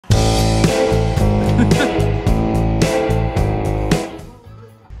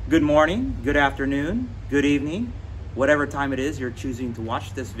Good morning, good afternoon, good evening, whatever time it is you're choosing to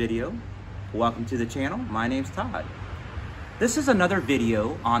watch this video. Welcome to the channel. My name's Todd. This is another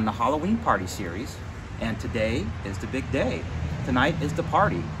video on the Halloween party series, and today is the big day. Tonight is the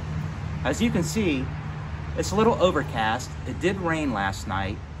party. As you can see, it's a little overcast. It did rain last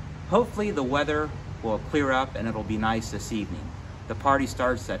night. Hopefully the weather will clear up and it'll be nice this evening. The party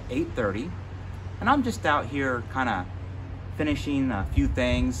starts at 8:30, and I'm just out here kind of finishing a few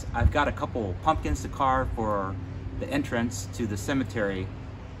things. I've got a couple pumpkins to carve for the entrance to the cemetery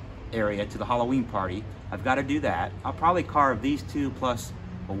area to the Halloween party. I've got to do that. I'll probably carve these two plus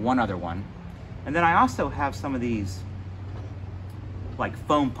one other one. And then I also have some of these like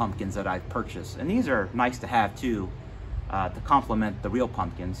foam pumpkins that I've purchased. And these are nice to have too, to complement the real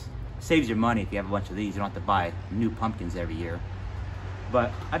pumpkins. Saves you money if you have a bunch of these. You don't have to buy new pumpkins every year.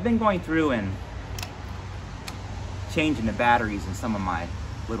 But I've been going through and changing the batteries in some of my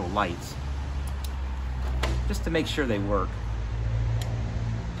little lights just to make sure they work.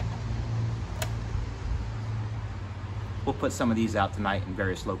 We'll put some of these out tonight in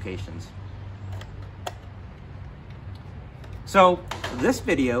various locations. So this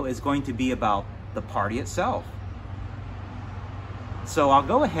video is going to be about the party itself. So I'll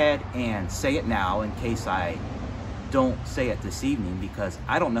go ahead and say it now in case I don't say it this evening, because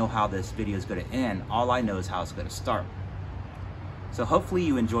I don't know how this video is going to end. All I know is how it's going to start. So hopefully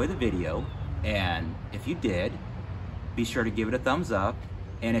you enjoy the video, and if you did, be sure to give it a thumbs up.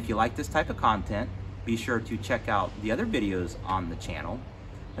 And if you like this type of content, be sure to check out the other videos on the channel.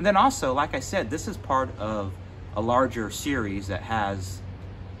 And then also, like I said, this is part of a larger series that has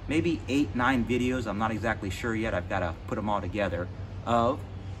maybe 8-9 videos. I'm not exactly sure yet. I've got to put them all together, of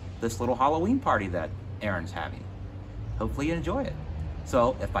this little Halloween party that Erin's having. Hopefully you enjoy it.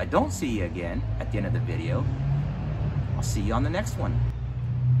 So if I don't see you again at the end of the video, I'll see you on the next one.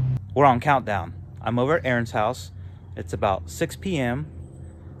 We're on countdown. I'm over at Erin's house. It's about 6 p.m.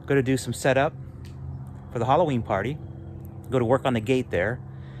 Going to do some setup for the Halloween party. Go to work on the gate there.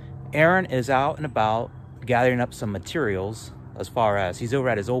 Erin is out and about gathering up some materials, as far as he's over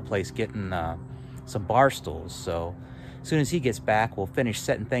at his old place getting some bar stools. So as soon as he gets back, we'll finish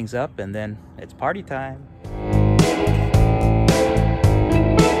setting things up, and then it's party time.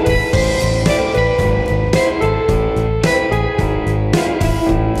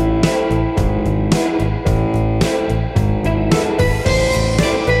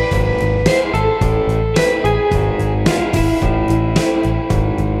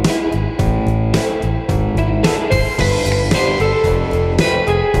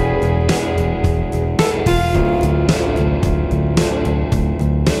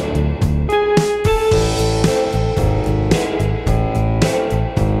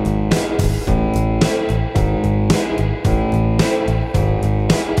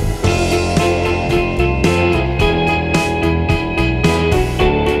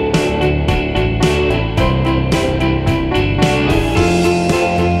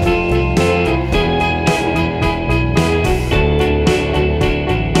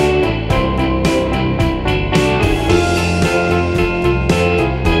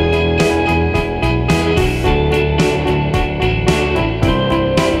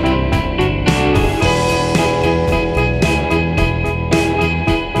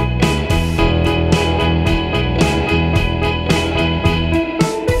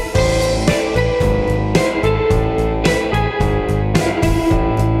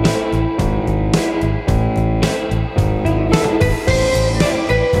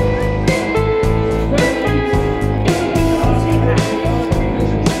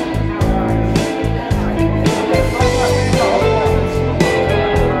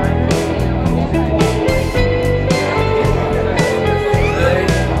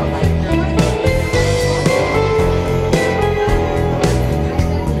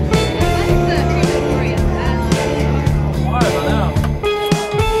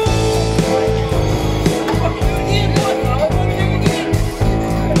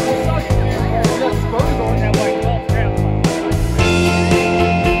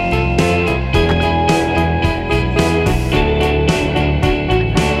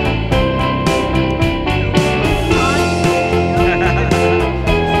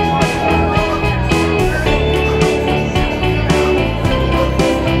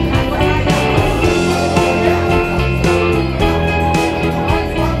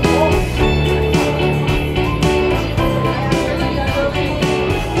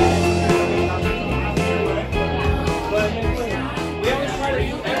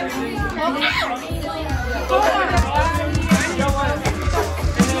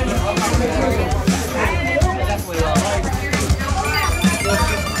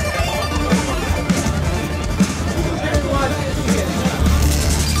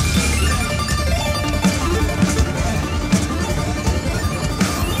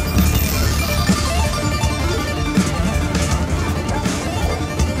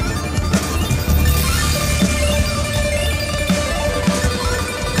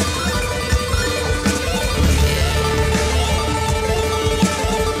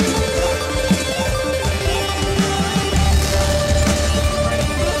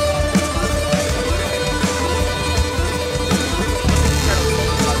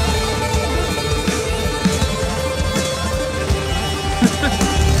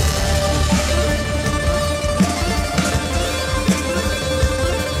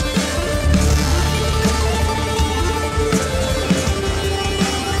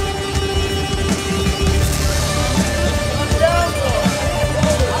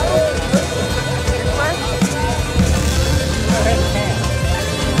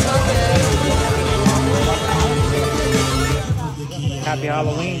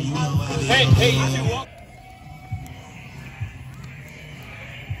 Halloween. Hey, you two walk.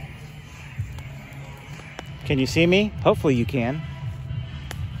 Can you see me? Hopefully you can.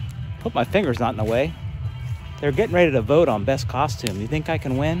 Hope my finger's not in the way. They're getting ready to vote on best costume. You think I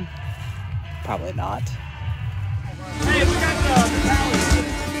can win? Probably not. Hey, we got the tally.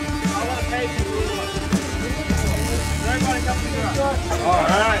 I want to pay for everybody come to the front. All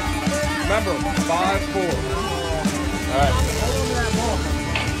right. Remember, 5-4. All right.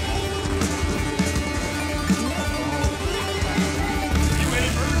 You ready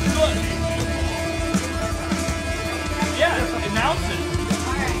for it? Yeah, announce it.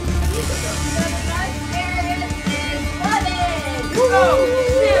 All right. The bus area is flooded. Go!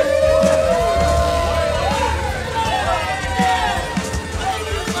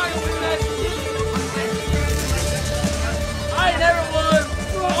 I never won.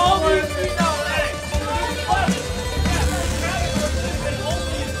 All these things out.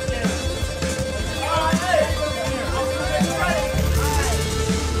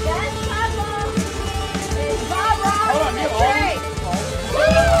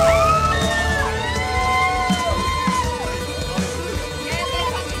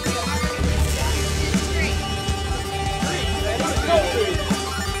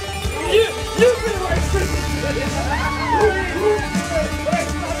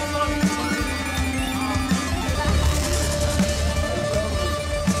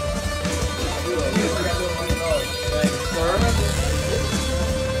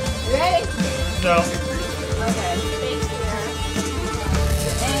 No. Okay, thank you.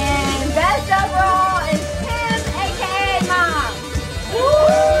 And best overall is Kim, aka Mom.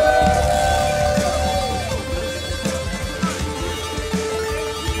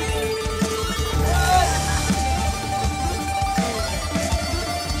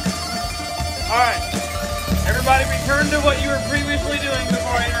 All right. Everybody return to what you were previously doing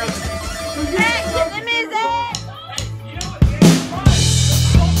before I interrupted you. Back to the music.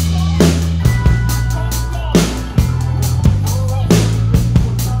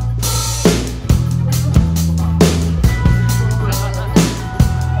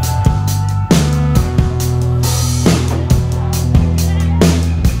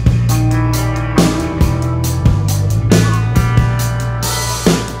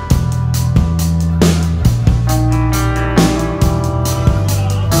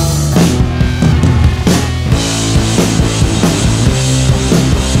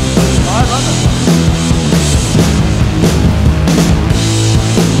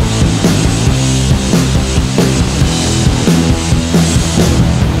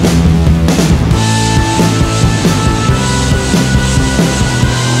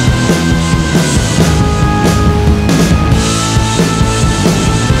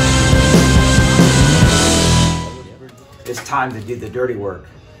 It's time to do the dirty work.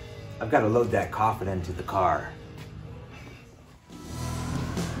 I've got to load that coffin into the car.